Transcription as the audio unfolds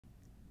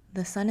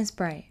The sun is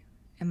bright,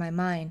 and my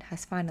mind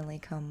has finally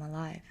come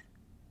alive.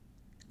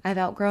 I've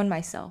outgrown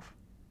myself,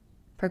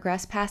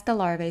 progressed past the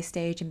larvae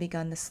stage, and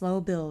begun the slow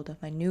build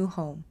of my new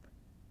home,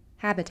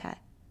 habitat,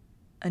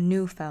 a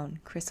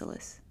newfound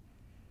chrysalis.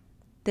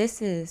 This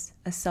is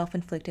a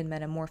self-inflicted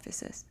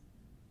metamorphosis,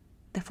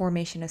 the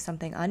formation of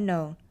something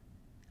unknown,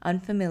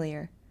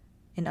 unfamiliar,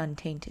 and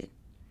untainted.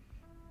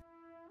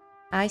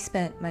 I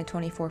spent my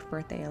 24th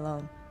birthday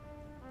alone.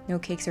 No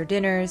cakes or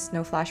dinners,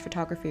 no flash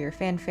photography or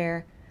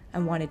fanfare. I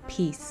wanted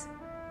peace.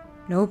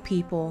 No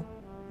people,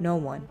 no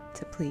one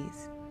to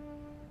please.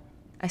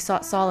 I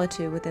sought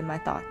solitude within my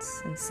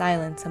thoughts and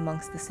silence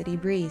amongst the city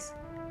breeze.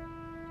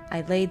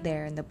 I laid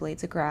there in the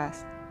blades of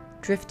grass,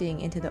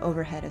 drifting into the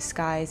overhead of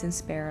skies and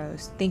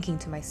sparrows, thinking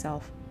to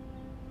myself,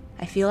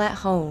 I feel at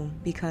home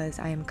because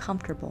I am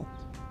comfortable,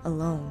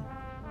 alone.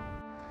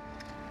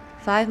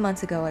 5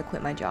 months ago, I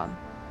quit my job.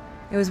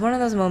 It was one of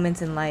those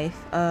moments in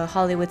life, a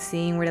Hollywood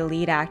scene where the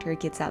lead actor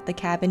gets out the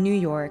cab in New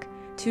York,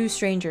 two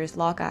strangers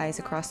lock eyes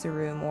across the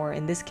room, or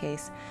in this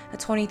case, a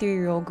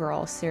 23-year-old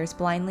girl stares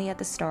blindly at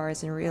the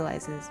stars and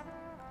realizes,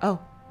 oh,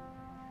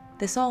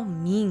 this all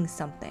means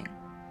something.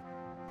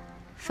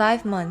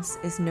 5 months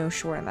is no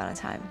short amount of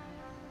time.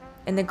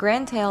 In the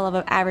grand tale of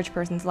an average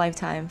person's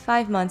lifetime,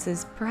 5 months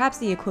is perhaps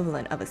the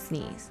equivalent of a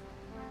sneeze.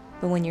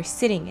 But when you're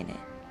sitting in it,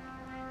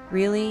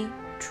 really,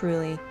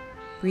 truly,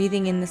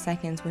 breathing in the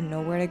seconds with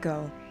nowhere to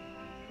go,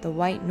 the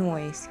white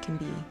noise can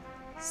be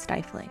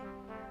stifling.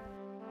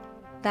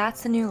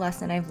 That's the new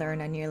lesson I've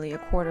learned at nearly a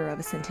quarter of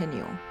a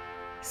centennial.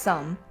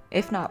 Some,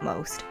 if not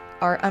most,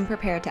 are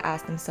unprepared to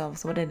ask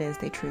themselves what it is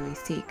they truly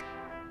seek.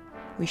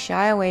 We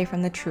shy away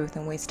from the truth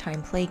and waste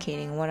time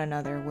placating one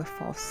another with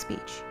false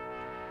speech.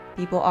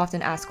 People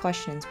often ask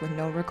questions with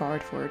no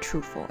regard for a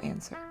truthful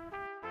answer.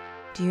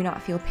 Do you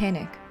not feel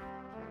panic?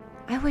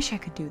 I wish I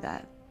could do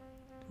that.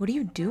 What do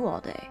you do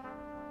all day?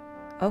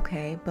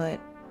 Okay, but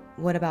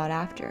what about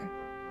after?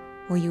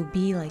 Will you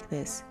be like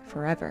this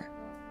forever?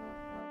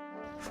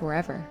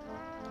 Forever.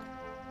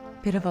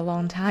 Bit of a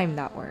long time,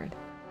 that word.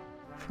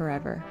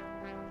 Forever.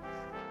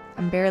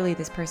 I'm barely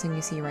this person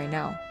you see right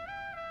now.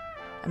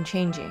 I'm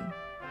changing.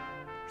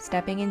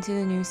 Stepping into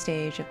the new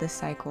stage of this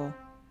cycle,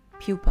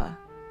 pupa.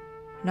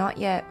 Not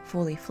yet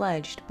fully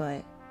fledged,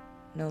 but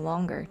no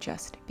longer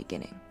just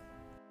beginning.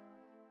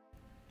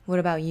 What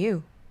about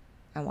you?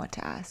 I want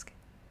to ask.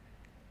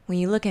 When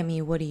you look at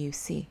me, what do you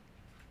see?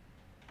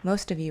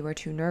 Most of you are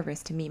too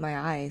nervous to meet my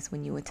eyes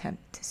when you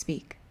attempt to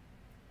speak.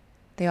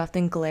 They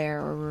often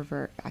glare or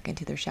revert back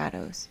into their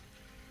shadows.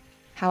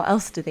 How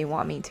else do they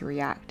want me to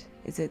react?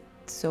 Is it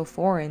so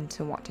foreign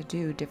to want to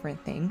do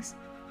different things?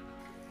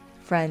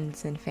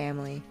 Friends and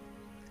family,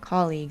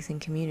 colleagues and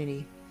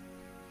community.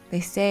 They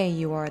say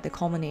you are the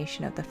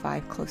culmination of the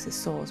 5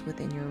 closest souls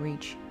within your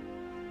reach.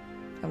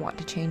 I want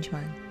to change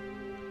mine.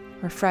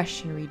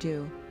 Refresh and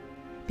redo.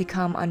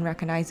 Become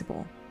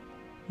unrecognizable.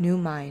 New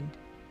mind,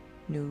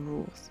 new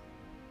rules.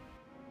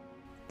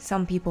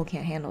 Some people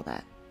can't handle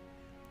that.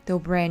 They'll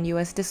brand you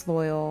as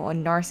disloyal, a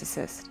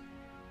narcissist,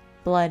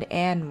 blood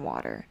and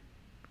water,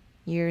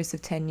 years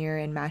of tenure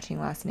and matching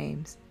last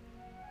names.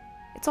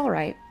 It's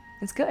alright,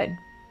 it's good.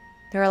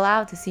 They're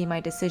allowed to see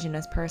my decision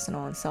as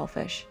personal and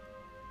selfish.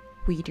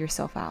 Weed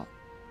yourself out.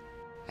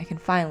 I can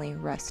finally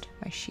rest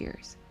my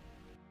shears.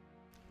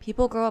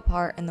 People grow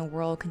apart and the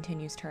world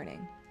continues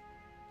turning.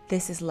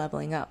 This is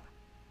leveling up,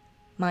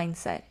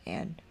 mindset,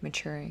 and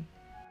maturing.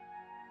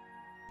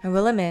 I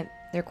will admit,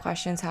 their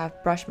questions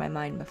have brushed my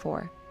mind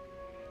before.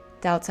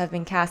 Doubts have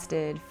been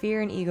casted,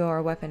 fear and ego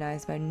are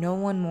weaponized by no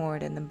one more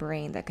than the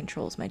brain that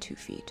controls my 2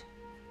 feet.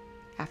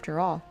 After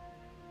all,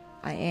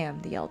 I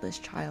am the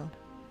eldest child.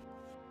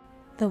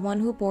 The one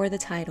who bore the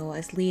title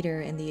as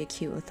leader in the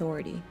acute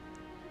authority.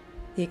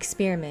 The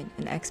experiment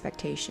in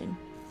expectation.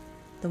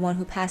 The one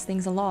who passed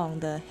things along,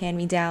 the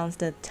hand-me-downs,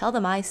 the tell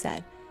them I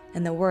said,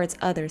 and the words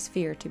others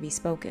feared to be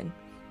spoken.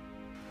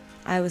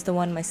 I was the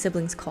one my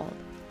siblings called,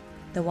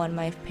 the one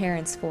my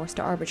parents forced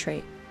to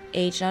arbitrate,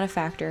 age not a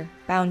factor,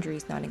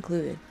 boundaries not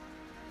included.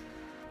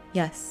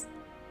 Yes,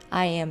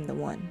 I am the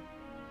one.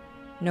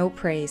 No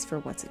praise for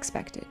what's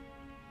expected.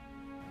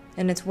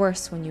 And it's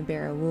worse when you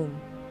bear a womb.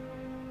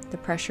 The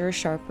pressure is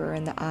sharper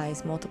and the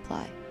eyes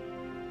multiply.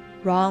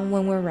 Wrong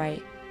when we're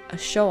right, a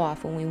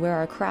show-off when we wear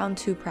our crown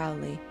too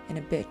proudly, and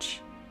a bitch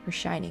for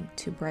shining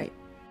too bright.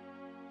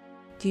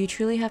 Do you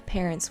truly have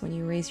parents when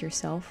you raise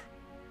yourself?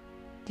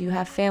 Do you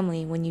have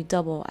family when you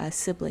double as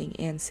sibling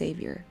and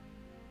savior?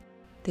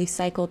 They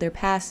cycled their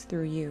past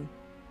through you,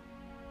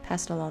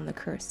 passed along the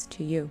curse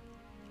to you.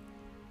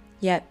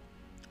 Yet,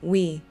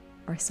 we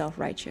are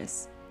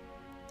self-righteous,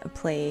 a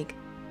plague,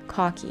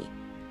 cocky,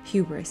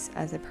 hubris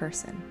as a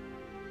person.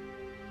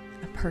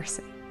 A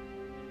person.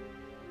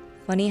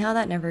 Funny how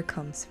that never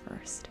comes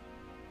first.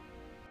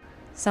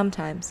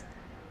 Sometimes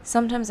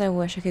I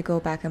wish I could go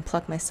back and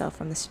pluck myself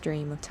from the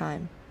stream of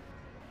time.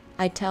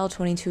 I'd tell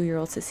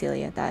 22-year-old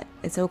Cecilia that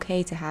it's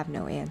okay to have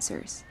no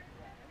answers.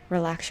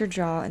 Relax your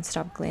jaw and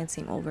stop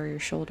glancing over your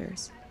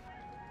shoulders.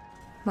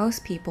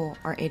 Most people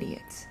are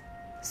idiots,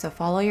 so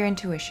follow your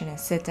intuition and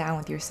sit down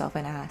with yourself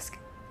and ask,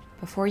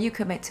 Before you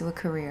commit to a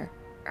career,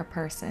 a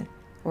person,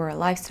 or a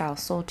lifestyle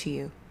sold to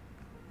you,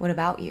 what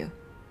about you?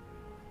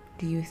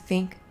 Do you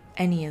think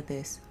any of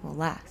this will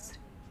last?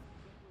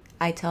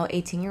 I tell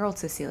 18-year-old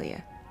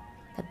Cecilia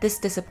that this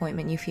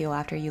disappointment you feel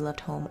after you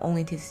left home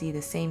only to see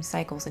the same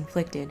cycles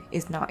inflicted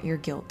is not your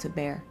guilt to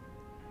bear.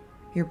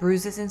 Your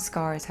bruises and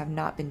scars have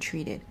not been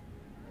treated.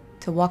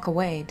 To walk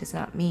away does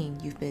not mean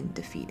you've been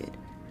defeated.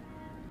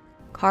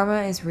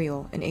 Karma is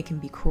real and it can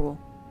be cruel.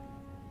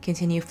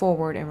 Continue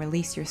forward and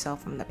release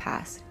yourself from the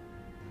past.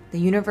 The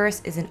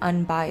universe is an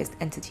unbiased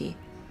entity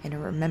and it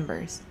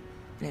remembers,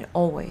 and it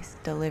always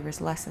delivers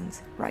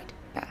lessons right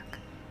back.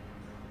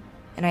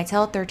 And I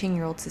tell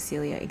 13-year-old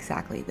Cecilia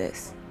exactly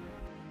this.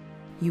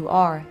 You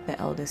are the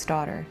eldest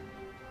daughter.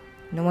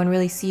 No one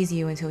really sees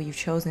you until you've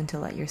chosen to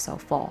let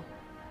yourself fall.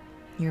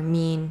 You're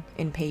mean,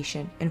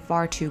 impatient, and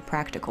far too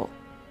practical.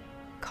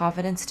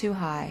 Confidence too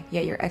high,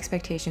 yet your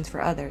expectations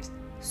for others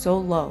so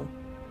low,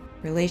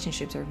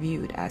 relationships are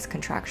viewed as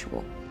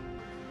contractual.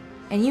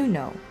 And you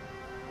know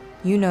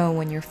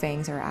when your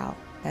fangs are out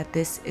that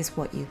this is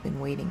what you've been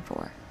waiting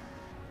for.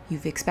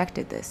 You've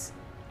expected this,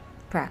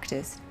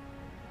 practiced,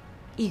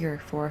 eager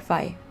for a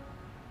fight.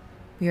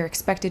 We are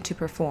expected to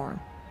perform.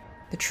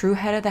 The true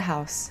head of the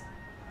house,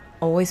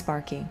 always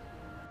barking,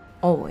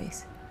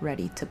 always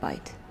ready to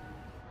bite.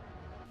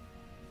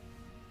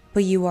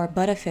 But you are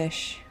but a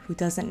fish who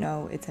doesn't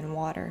know it's in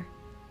water.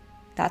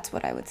 That's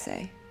what I would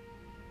say.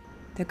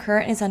 The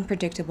current is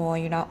unpredictable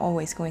and you're not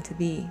always going to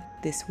be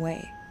this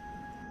way.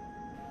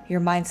 Your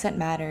mindset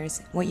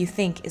matters. What you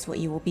think is what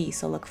you will be,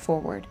 so look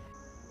forward.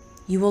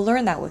 You will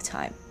learn that with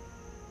time.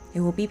 It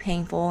will be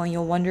painful and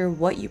you'll wonder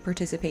what you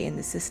participate in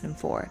the system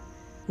for.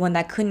 One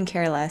that couldn't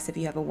care less if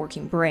you have a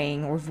working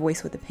brain or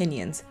voice with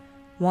opinions.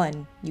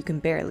 One you can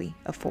barely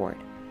afford.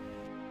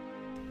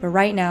 But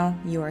right now,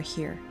 you are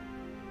here.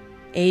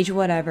 Age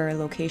whatever,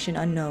 location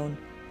unknown.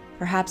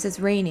 Perhaps it's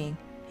raining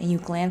and you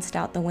glanced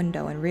out the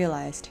window and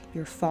realized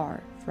you're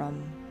far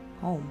from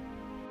home.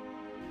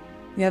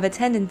 You have a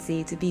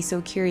tendency to be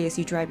so curious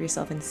you drive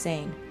yourself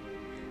insane.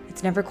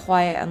 It's never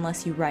quiet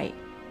unless you write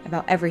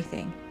about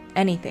everything,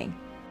 anything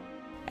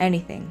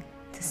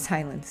to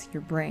silence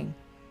your brain.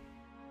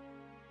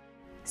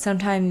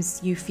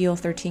 Sometimes you feel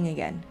 13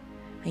 again,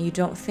 and you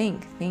don't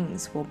think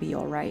things will be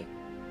alright.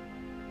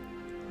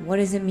 What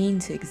does it mean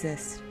to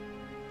exist?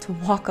 To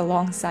walk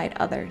alongside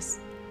others?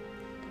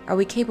 Are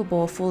we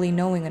capable of fully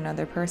knowing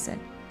another person?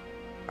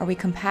 Are we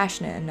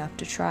compassionate enough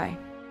to try?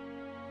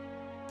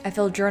 I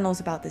filled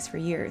journals about this for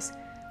years.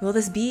 Will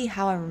this be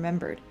how I'm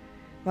remembered?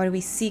 Why do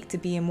we seek to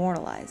be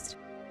immortalized?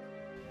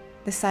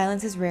 The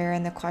silence is rare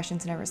and the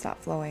questions never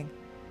stop flowing.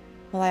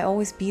 Will I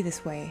always be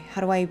this way?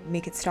 How do I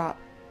make it stop?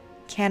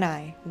 Can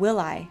I? Will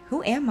I?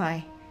 Who am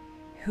I?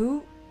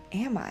 Who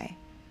am I?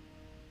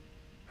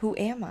 Who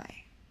am I?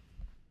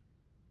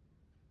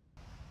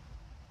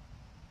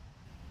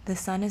 The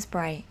sun is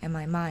bright and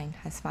my mind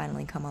has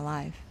finally come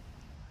alive.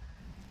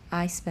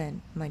 I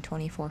spent my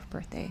 24th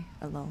birthday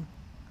alone.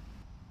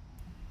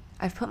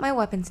 I've put my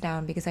weapons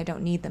down because I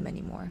don't need them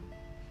anymore.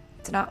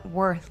 It's not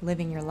worth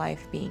living your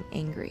life being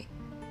angry.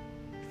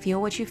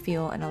 Feel what you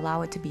feel and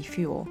allow it to be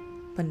fuel,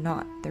 but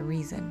not the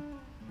reason.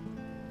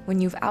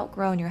 When you've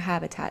outgrown your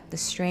habitat, the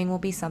strain will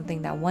be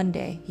something that one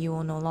day you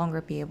will no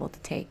longer be able to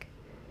take.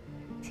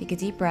 Take a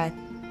deep breath,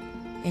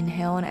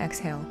 inhale and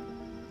exhale,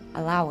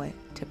 allow it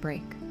to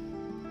break.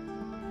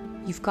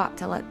 You've got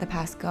to let the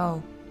past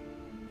go.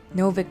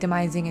 No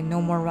victimizing and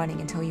no more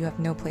running until you have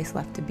no place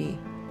left to be.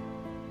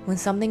 When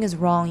something is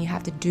wrong, you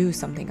have to do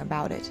something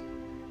about it.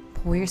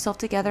 Pull yourself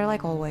together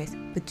like always,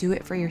 but do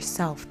it for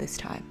yourself this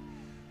time.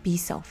 Be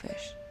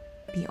selfish.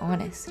 Be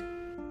honest.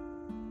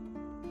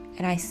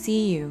 And I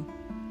see you,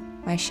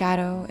 my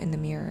shadow in the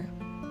mirror.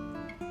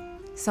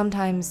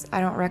 Sometimes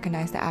I don't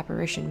recognize the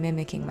apparition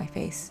mimicking my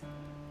face.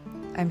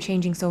 I'm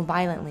changing so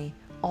violently,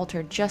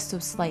 altered just so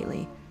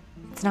slightly.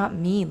 It's not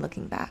me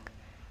looking back,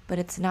 but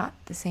it's not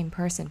the same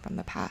person from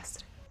the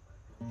past.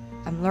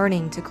 I'm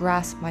learning to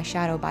grasp my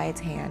shadow by its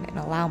hand and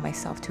allow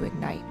myself to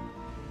ignite.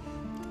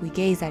 We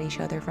gaze at each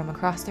other from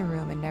across the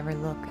room and never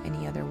look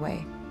any other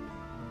way.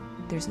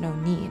 There's no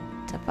need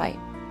to fight.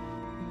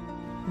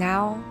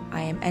 Now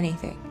I am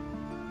anything,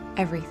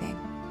 everything,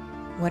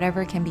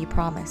 whatever can be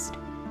promised.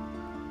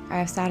 I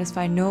have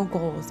satisfied no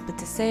goals, but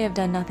to say I've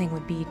done nothing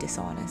would be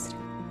dishonest.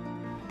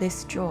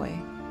 This joy,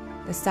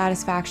 the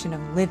satisfaction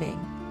of living,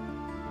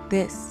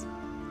 this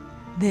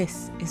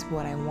is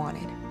what I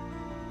wanted.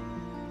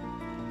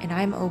 And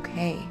I'm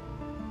okay,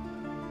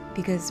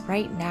 because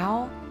right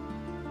now,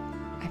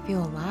 I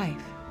feel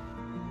alive.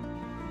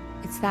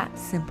 It's that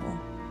simple.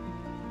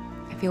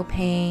 I feel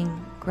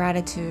pain,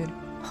 gratitude,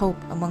 hope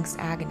amongst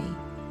agony.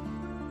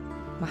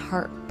 My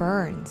heart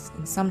burns,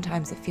 and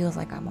sometimes it feels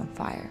like I'm on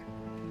fire.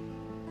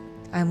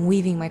 I'm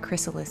weaving my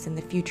chrysalis and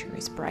the future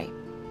is bright.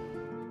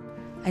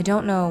 I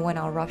don't know when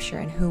I'll rupture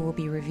and who will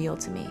be revealed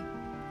to me,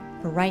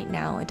 but right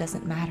now it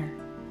doesn't matter.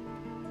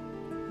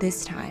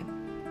 This time,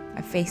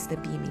 I face the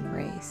beaming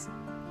rays.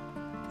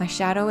 My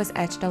shadow is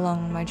etched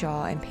along my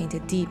jaw and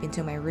painted deep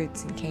into my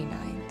roots and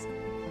canines.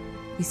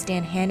 We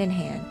stand hand in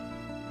hand,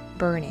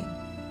 burning,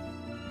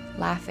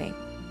 laughing,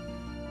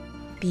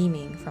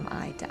 beaming from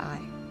eye to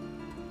eye.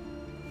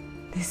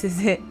 This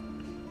is it,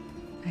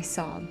 I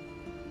sob.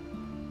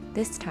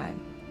 This time,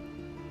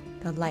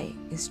 the light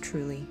is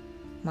truly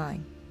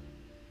mine.